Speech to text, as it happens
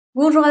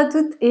Bonjour à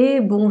toutes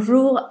et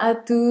bonjour à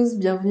tous,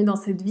 bienvenue dans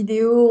cette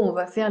vidéo. On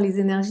va faire les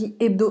énergies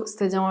hebdo,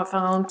 c'est-à-dire on va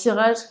faire un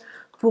tirage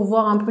pour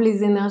voir un peu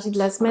les énergies de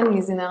la semaine,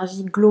 les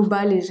énergies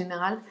globales et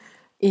générales,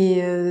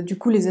 et du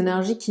coup les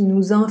énergies qui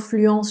nous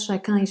influencent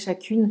chacun et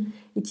chacune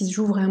et qui se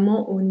jouent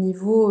vraiment au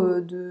niveau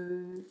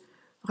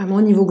vraiment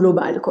au niveau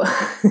global, quoi.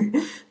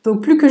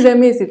 Donc plus que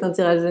jamais, c'est un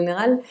tirage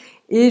général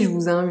et je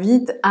vous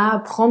invite à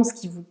prendre ce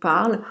qui vous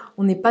parle.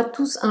 On n'est pas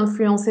tous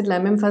influencés de la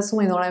même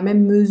façon et dans la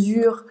même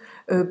mesure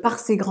par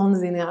ces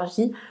grandes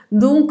énergies.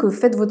 Donc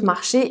faites votre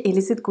marché et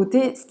laissez de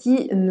côté ce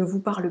qui ne vous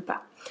parle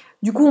pas.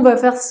 Du coup, on va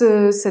faire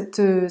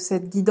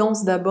cette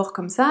guidance d'abord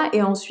comme ça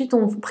et ensuite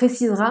on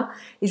précisera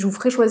et je vous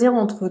ferai choisir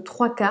entre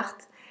 3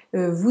 cartes.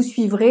 Vous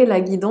suivrez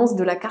la guidance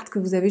de la carte que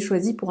vous avez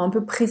choisie pour un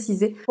peu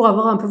préciser, pour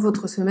avoir un peu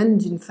votre semaine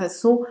d'une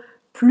façon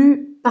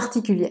plus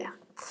particulière.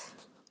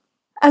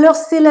 Alors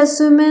c'est la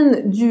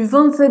semaine du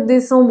 27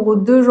 décembre au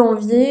 2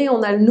 janvier,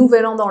 on a le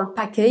nouvel an dans le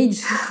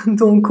package,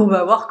 donc on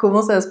va voir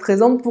comment ça se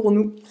présente pour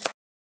nous.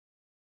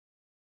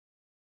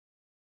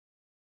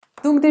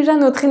 Donc déjà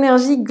notre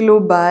énergie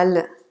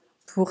globale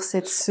pour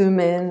cette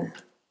semaine.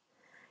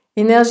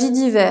 Énergie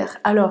d'hiver.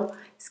 Alors,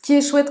 ce qui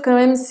est chouette quand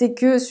même, c'est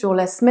que sur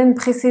la semaine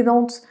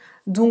précédente,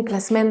 donc la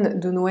semaine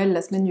de Noël,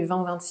 la semaine du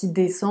 20 au 26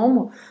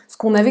 décembre, ce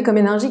qu'on avait comme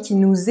énergie qui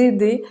nous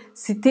aidait,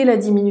 c'était la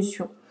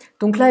diminution.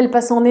 Donc là, elle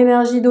passe en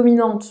énergie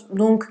dominante.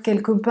 Donc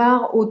quelque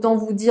part, autant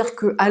vous dire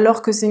que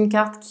alors que c'est une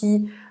carte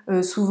qui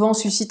souvent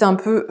suscite un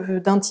peu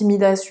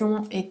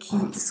d'intimidation et qui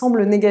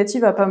semble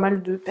négative à pas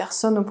mal de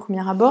personnes au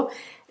premier abord,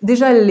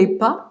 déjà elle l'est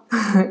pas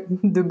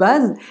de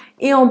base.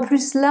 Et en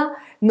plus là,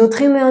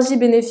 notre énergie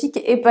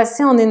bénéfique est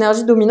passée en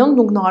énergie dominante,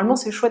 donc normalement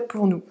c'est chouette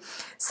pour nous.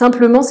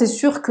 Simplement, c'est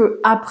sûr que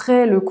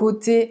après le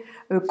côté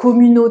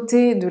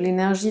communauté de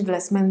l'énergie de la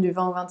semaine du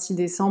 20 au 26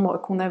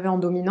 décembre qu'on avait en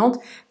dominante,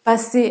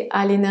 passer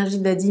à l'énergie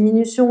de la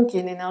diminution, qui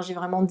est une énergie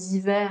vraiment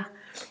d'hiver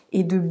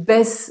et de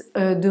baisse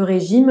de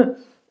régime,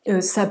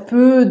 ça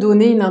peut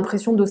donner une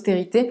impression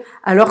d'austérité,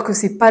 alors que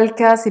c'est pas le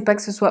cas, c'est pas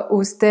que ce soit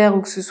austère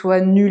ou que ce soit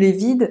nul et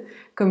vide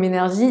comme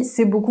énergie,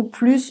 c'est beaucoup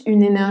plus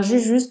une énergie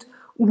juste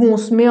où on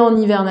se met en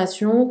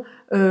hibernation,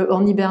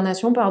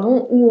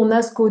 pardon, où on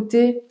a ce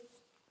côté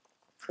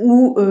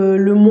où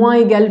le moins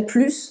égale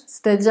plus,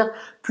 c'est-à-dire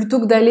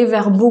plutôt que d'aller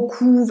vers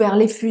beaucoup, vers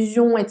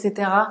l'effusion,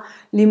 etc.,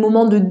 les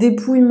moments de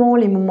dépouillement,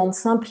 les moments de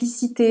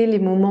simplicité, les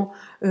moments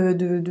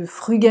de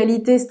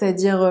frugalité,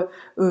 c'est-à-dire,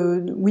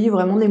 oui,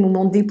 vraiment des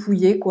moments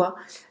dépouillés, quoi,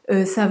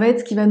 ça va être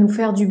ce qui va nous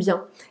faire du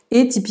bien.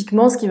 Et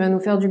typiquement, ce qui va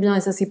nous faire du bien,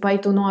 et ça c'est pas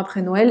étonnant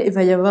après Noël, il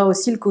va y avoir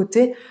aussi le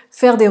côté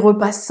faire des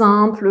repas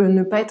simples,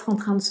 ne pas être en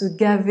train de se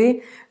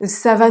gaver,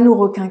 ça va nous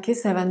requinquer,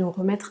 ça va nous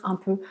remettre un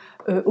peu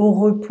au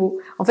repos.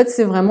 En fait,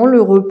 c'est vraiment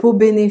le repos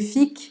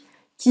bénéfique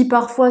qui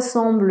parfois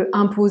semble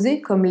imposé,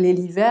 comme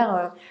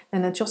l'hiver, la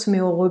nature se met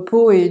au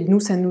repos et nous,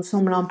 ça nous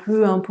semble un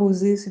peu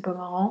imposé, c'est pas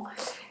marrant.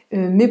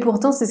 Mais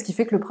pourtant, c'est ce qui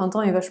fait que le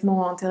printemps est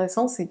vachement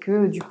intéressant, c'est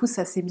que du coup,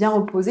 ça s'est bien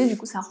reposé, du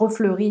coup, ça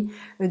refleurit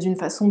d'une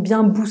façon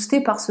bien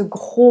boostée par ce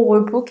gros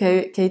repos qu'a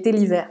été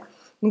l'hiver.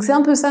 Donc c'est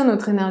un peu ça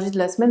notre énergie de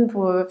la semaine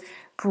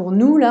pour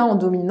nous, là, en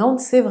dominante,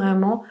 c'est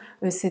vraiment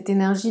cette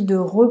énergie de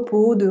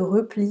repos, de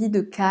repli,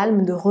 de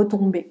calme, de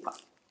retombée, quoi.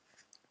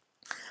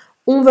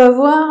 On va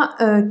voir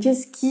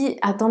qu'est-ce qui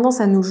a tendance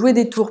à nous jouer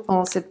des tours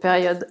pendant cette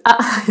période. Ah,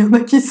 il y en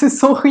a qui se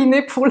sont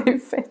ruinés pour les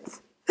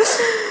fêtes.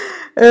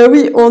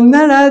 Oui, on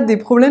a là des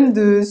problèmes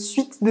de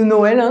suite de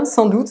Noël, hein,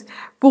 sans doute.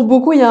 Pour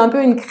beaucoup, il y a un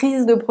peu une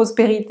crise de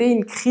prospérité,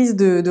 une crise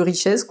de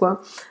richesse,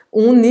 quoi.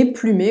 On est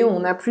plumé,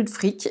 on n'a plus de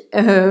fric,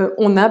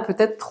 on a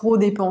peut-être trop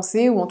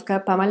dépensé, ou en tout cas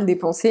pas mal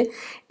dépensé,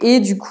 et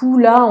du coup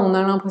là, on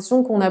a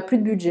l'impression qu'on n'a plus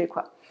de budget,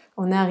 quoi.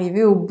 On est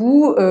arrivé au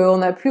bout, on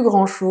n'a plus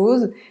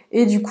grand-chose,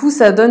 et du coup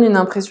ça donne une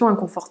impression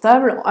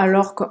inconfortable,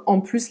 alors qu'en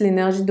plus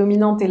l'énergie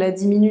dominante est la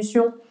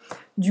diminution.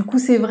 Du coup,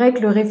 c'est vrai que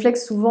le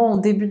réflexe souvent en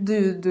début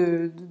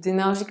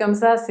d'énergie comme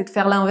ça, c'est de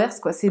faire l'inverse,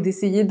 quoi. C'est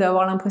d'essayer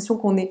d'avoir l'impression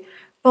qu'on n'est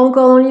pas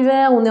encore dans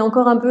l'hiver, on est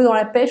encore un peu dans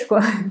la pêche, quoi.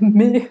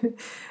 Mais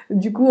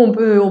du coup, on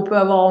peut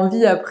avoir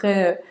envie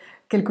après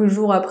quelques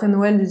jours après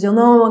Noël de dire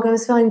non, on va quand même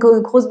se faire une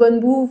grosse bonne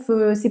bouffe.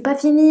 C'est pas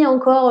fini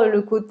encore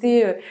le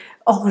côté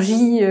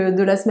orgie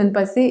de la semaine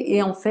passée.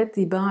 Et en fait,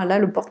 eh ben là,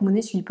 le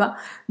porte-monnaie suit pas.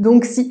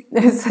 Donc si,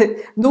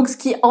 donc ce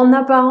qui en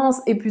apparence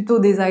est plutôt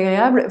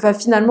désagréable va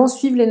finalement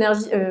suivre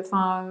l'énergie,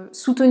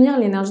 soutenir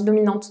l'énergie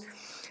dominante.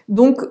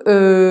 Donc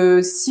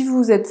si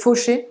vous êtes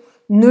fauché,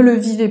 ne le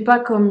vivez pas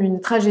comme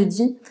une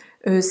tragédie.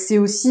 C'est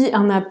aussi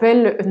un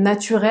appel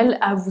naturel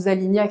à vous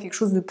aligner à quelque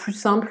chose de plus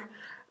simple,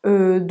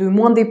 de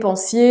moins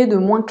dépensier, de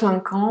moins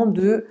clinquant,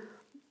 de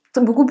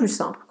beaucoup plus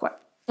simple, quoi.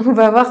 On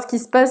va voir ce qui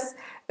se passe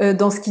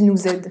dans ce qui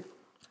nous aide.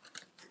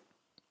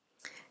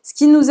 Ce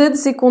qui nous aide,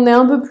 c'est qu'on est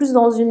un peu plus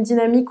dans une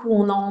dynamique où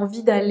on a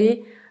envie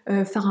d'aller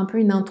faire un peu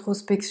une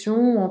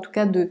introspection, ou en tout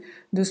cas de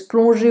se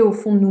plonger au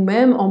fond de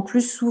nous-mêmes. En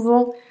plus,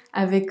 souvent,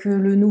 avec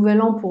le nouvel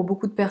an, pour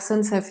beaucoup de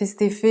personnes, ça fait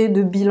cet effet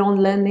de bilan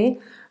de l'année.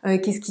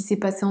 qu'est-ce qui s'est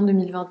passé en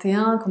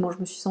 2021, comment je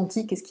me suis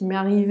sentie, qu'est-ce qui m'est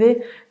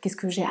arrivé, qu'est-ce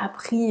que j'ai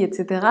appris,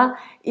 etc.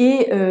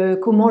 Et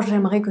comment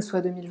j'aimerais que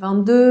soit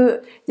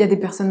 2022. Il y a des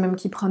personnes même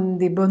qui prennent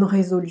des bonnes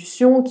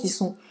résolutions, qui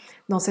sont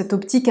dans cette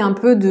optique un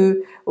peu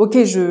de «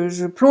 Ok,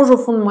 je plonge au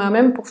fond de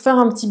moi-même pour faire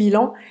un petit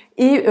bilan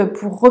et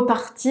pour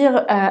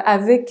repartir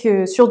avec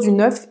sur du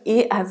neuf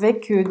et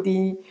avec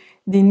des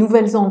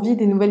nouvelles envies,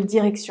 des nouvelles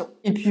directions.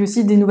 Et puis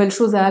aussi des nouvelles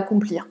choses à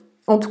accomplir. »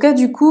 En tout cas,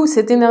 du coup,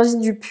 cette énergie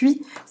du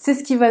puits, c'est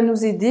ce qui va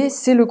nous aider.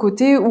 C'est le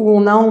côté où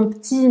on a une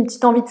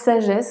petite envie de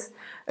sagesse,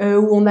 où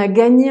on a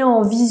gagné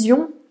en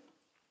vision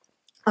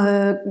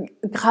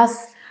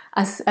grâce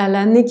à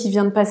l'année qui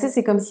vient de passer.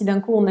 C'est comme si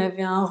d'un coup on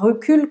avait un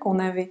recul, qu'on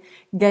avait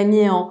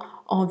gagné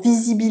en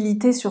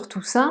visibilité sur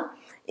tout ça,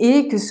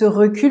 et que ce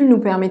recul nous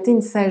permettait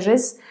une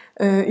sagesse,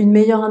 une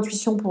meilleure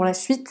intuition pour la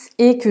suite,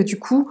 et que du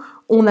coup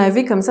on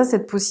avait comme ça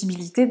cette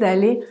possibilité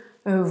d'aller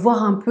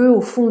voir un peu au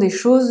fond des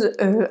choses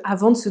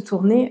avant de se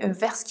tourner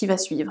vers ce qui va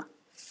suivre.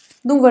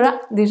 Donc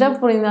voilà, déjà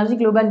pour l'énergie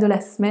globale de la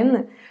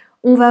semaine.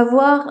 On va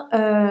voir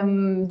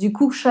du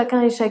coup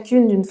chacun et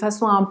chacune d'une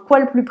façon un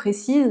poil plus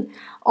précise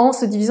en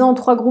se divisant en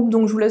 3 groupes.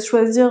 Donc je vous laisse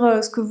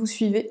choisir ce que vous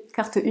suivez,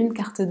 carte 1,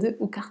 carte 2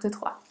 ou carte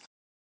 3.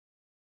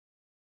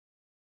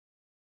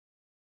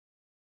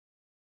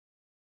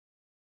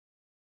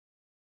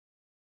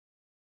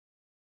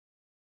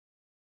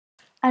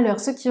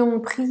 Alors, ceux qui ont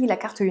pris la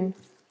carte 1.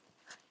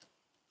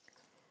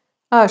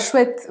 Ah,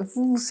 chouette,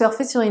 vous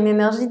surfez sur une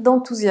énergie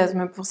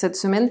d'enthousiasme pour cette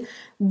semaine.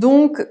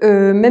 Donc,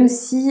 même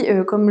si,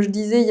 comme je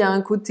disais, il y a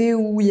un côté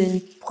où il y a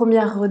une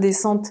première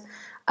redescente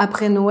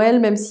après Noël,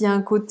 même s'il y a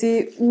un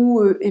côté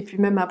où, et puis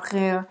même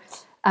après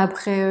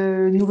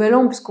Nouvel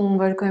An, puisqu'on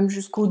va quand même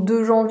jusqu'au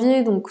 2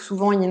 janvier, donc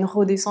souvent il y a une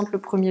redescente le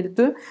 1er et le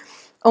 2.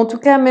 En tout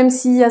cas, même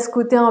s'il y a ce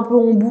côté un peu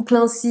on boucle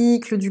un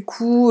cycle, du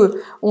coup,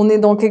 on est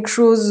dans quelque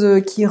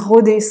chose qui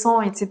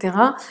redescend, etc.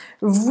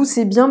 Vous,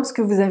 c'est bien parce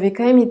que vous avez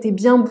quand même été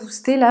bien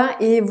boosté là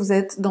et vous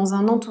êtes dans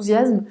un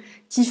enthousiasme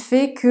qui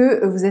fait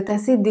que vous êtes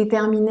assez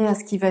déterminé à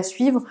ce qui va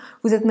suivre.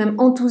 Vous êtes même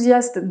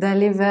enthousiaste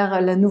d'aller vers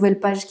la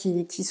nouvelle page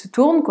qui se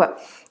tourne, quoi.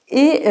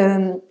 Et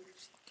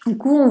du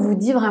coup, on vous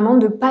dit vraiment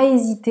de pas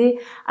hésiter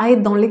à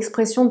être dans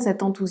l'expression de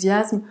cet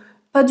enthousiasme,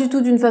 pas du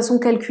tout d'une façon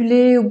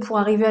calculée ou pour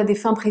arriver à des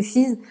fins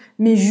précises,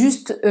 mais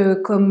juste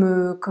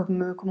comme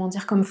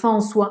fin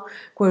en soi,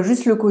 quoi.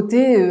 Juste le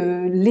côté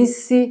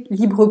laisser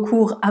libre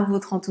cours à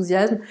votre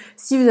enthousiasme.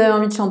 Si vous avez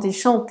envie de chanter,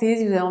 chantez.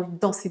 Si vous avez envie de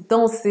danser,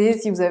 dansez.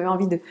 Si vous avez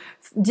envie de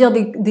dire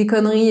des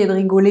conneries et de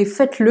rigoler,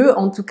 faites-le.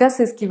 En tout cas,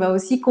 c'est ce qui va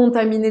aussi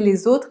contaminer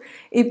les autres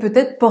et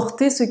peut-être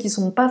porter ceux qui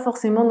sont pas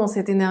forcément dans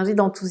cette énergie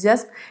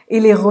d'enthousiasme et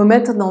les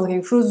remettre dans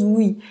quelque chose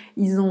où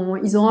ils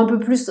ont un peu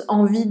plus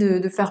envie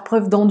de faire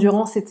preuve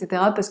d'endurance, etc.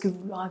 parce que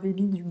vous leur avez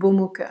mis du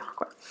baume au cœur,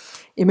 quoi.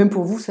 Et même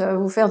pour vous, ça va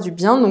vous faire du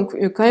bien. Donc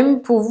quand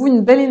même pour vous,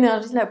 une belle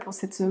énergie là pour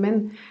cette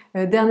semaine,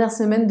 dernière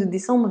semaine de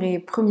décembre et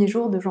premier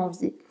jour de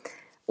janvier.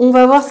 On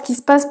va voir ce qui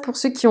se passe pour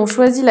ceux qui ont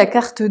choisi la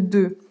carte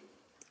 2.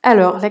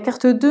 Alors, la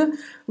carte 2,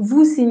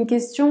 vous, c'est une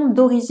question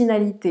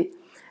d'originalité.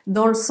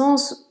 Dans le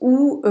sens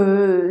où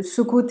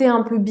ce côté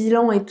un peu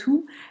bilan et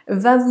tout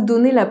va vous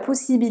donner la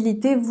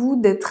possibilité, vous,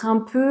 d'être un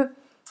peu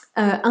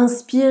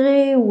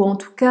inspiré ou en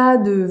tout cas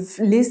de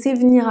laisser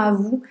venir à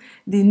vous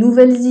des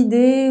nouvelles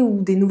idées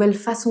ou des nouvelles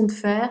façons de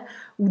faire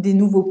ou des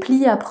nouveaux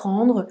plis à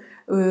prendre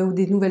ou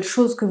des nouvelles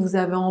choses que vous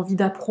avez envie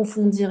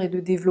d'approfondir et de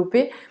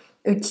développer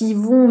qui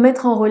vont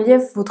mettre en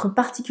relief votre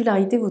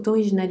particularité, votre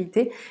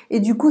originalité.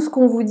 Et du coup, ce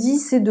qu'on vous dit,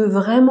 c'est de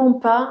vraiment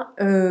pas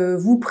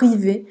vous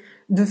priver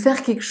de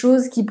faire quelque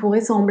chose qui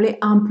pourrait sembler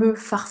un peu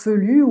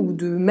farfelu ou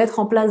de mettre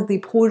en place des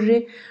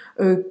projets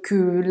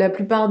que la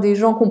plupart des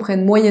gens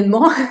comprennent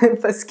moyennement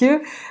parce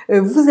que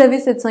vous avez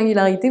cette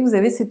singularité, vous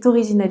avez cette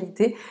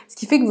originalité, ce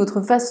qui fait que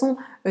votre façon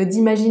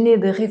d'imaginer,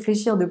 de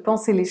réfléchir, de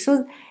penser les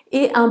choses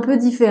est un peu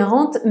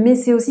différente, mais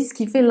c'est aussi ce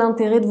qui fait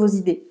l'intérêt de vos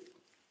idées.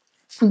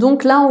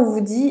 Donc là, on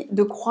vous dit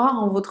de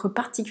croire en votre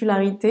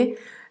particularité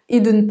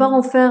et de ne pas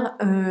en faire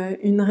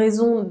une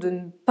raison de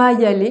ne pas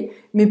y aller,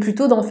 mais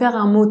plutôt d'en faire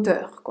un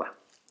moteur, quoi.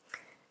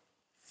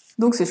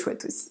 Donc c'est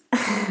chouette aussi.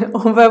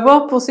 On va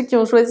voir pour ceux qui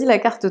ont choisi la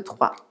carte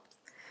 3.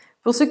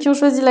 Pour ceux qui ont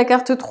choisi la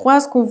carte 3,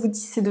 ce qu'on vous dit,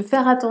 c'est de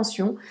faire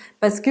attention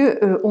parce que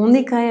on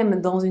est quand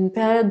même dans une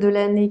période de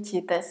l'année qui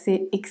est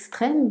assez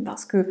extrême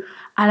parce que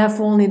à la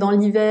fois on est dans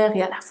l'hiver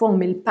et à la fois on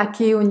met le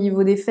paquet au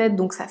niveau des fêtes,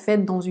 donc ça fait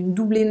dans une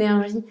double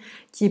énergie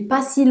qui est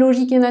pas si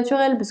logique et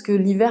naturelle parce que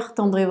l'hiver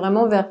tendrait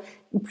vraiment vers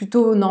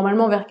plutôt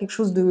normalement vers quelque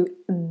chose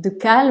de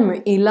calme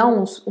et là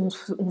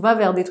on va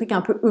vers des trucs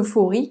un peu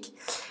euphoriques.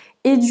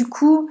 Et du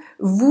coup,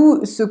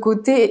 vous, ce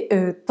côté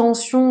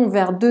tension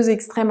vers 2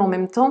 extrêmes en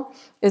même temps,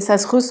 ça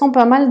se ressent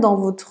pas mal dans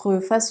votre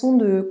façon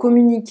de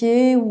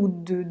communiquer ou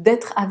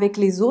d'être avec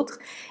les autres.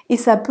 Et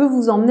ça peut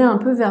vous emmener un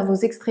peu vers vos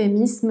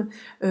extrémismes,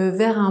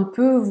 vers un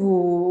peu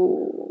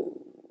vos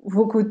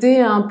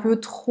côtés un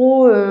peu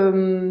trop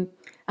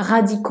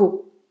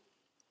radicaux.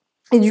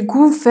 Et du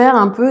coup, faire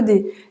un peu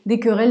des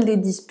querelles, des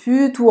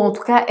disputes, ou en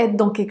tout cas être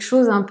dans quelque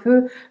chose un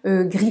peu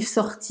griffe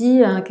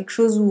sortie, hein, quelque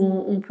chose où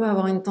on peut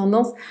avoir une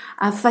tendance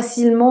à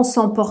facilement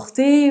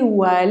s'emporter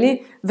ou à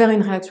aller vers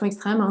une réaction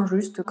extrême, hein,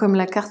 juste comme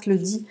la carte le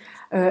dit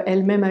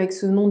elle-même avec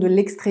ce nom de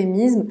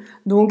l'extrémisme.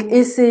 Donc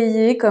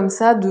essayez comme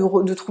ça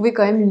de trouver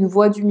quand même une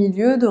voie du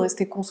milieu, de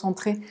rester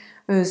concentré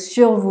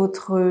sur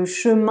votre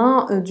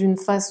chemin d'une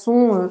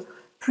façon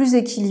plus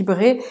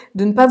équilibrée,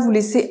 de ne pas vous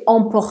laisser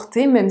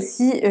emporter, même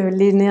si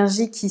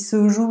l'énergie qui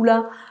se joue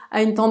là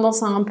a une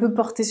tendance à un peu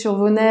porter sur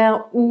vos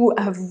nerfs ou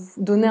à vous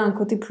donner un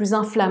côté plus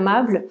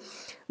inflammable.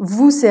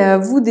 Vous, c'est à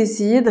vous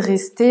d'essayer de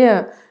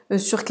rester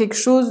sur quelque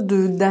chose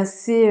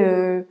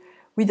d'assez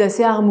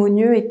d'assez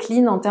harmonieux et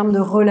clean en termes de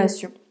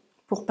relation,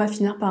 pour pas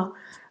finir par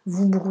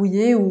vous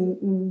brouiller ou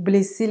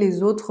blesser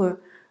les autres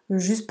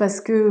juste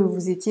parce que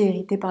vous étiez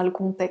irrité par le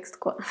contexte,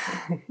 quoi.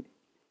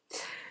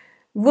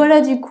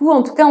 Voilà, du coup,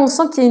 en tout cas, on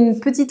sent qu'il y a une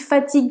petite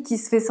fatigue qui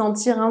se fait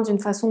sentir hein, d'une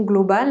façon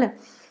globale,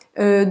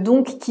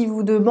 donc qui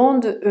vous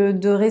demande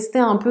de rester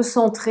un peu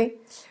centré,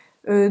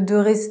 de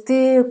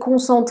rester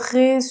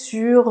concentré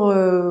sur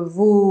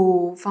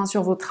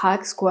sur votre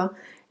axe, quoi,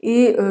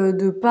 et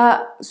de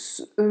pas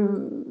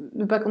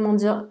comment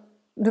dire,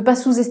 de pas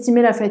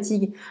sous-estimer la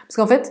fatigue, parce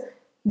qu'en fait,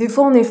 des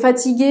fois, on est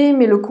fatigué,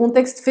 mais le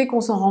contexte fait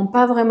qu'on s'en rend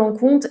pas vraiment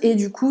compte, et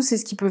du coup, c'est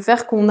ce qui peut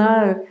faire qu'on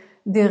a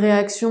des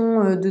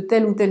réactions de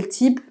tel ou tel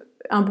type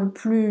un peu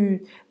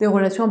plus, des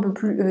relations un peu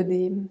plus,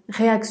 des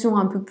réactions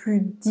un peu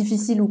plus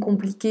difficiles ou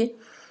compliquées,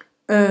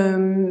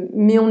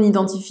 mais on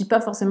n'identifie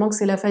pas forcément que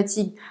c'est la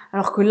fatigue.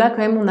 Alors que là, quand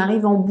même, on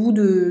arrive en bout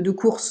de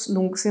course,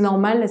 donc c'est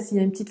normal, s'il y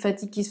a une petite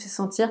fatigue qui se fait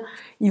sentir,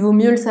 il vaut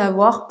mieux le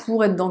savoir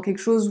pour être dans quelque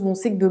chose où on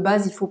sait que de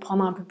base, il faut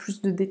prendre un peu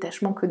plus de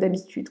détachement que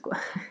d'habitude, quoi.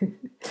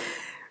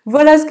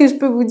 Voilà ce que je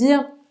peux vous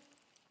dire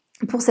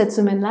pour cette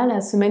semaine-là,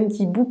 la semaine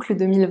qui boucle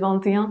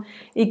 2021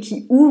 et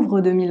qui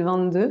ouvre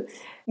 2022.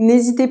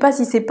 N'hésitez pas,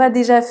 si c'est pas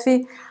déjà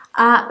fait,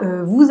 à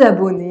vous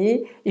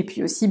abonner et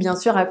puis aussi bien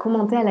sûr à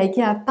commenter, à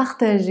liker, à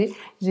partager.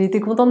 J'ai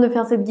été contente de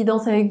faire cette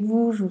guidance avec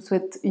vous. Je vous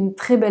souhaite une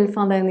très belle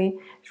fin d'année.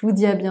 Je vous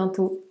dis à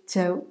bientôt.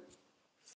 Ciao.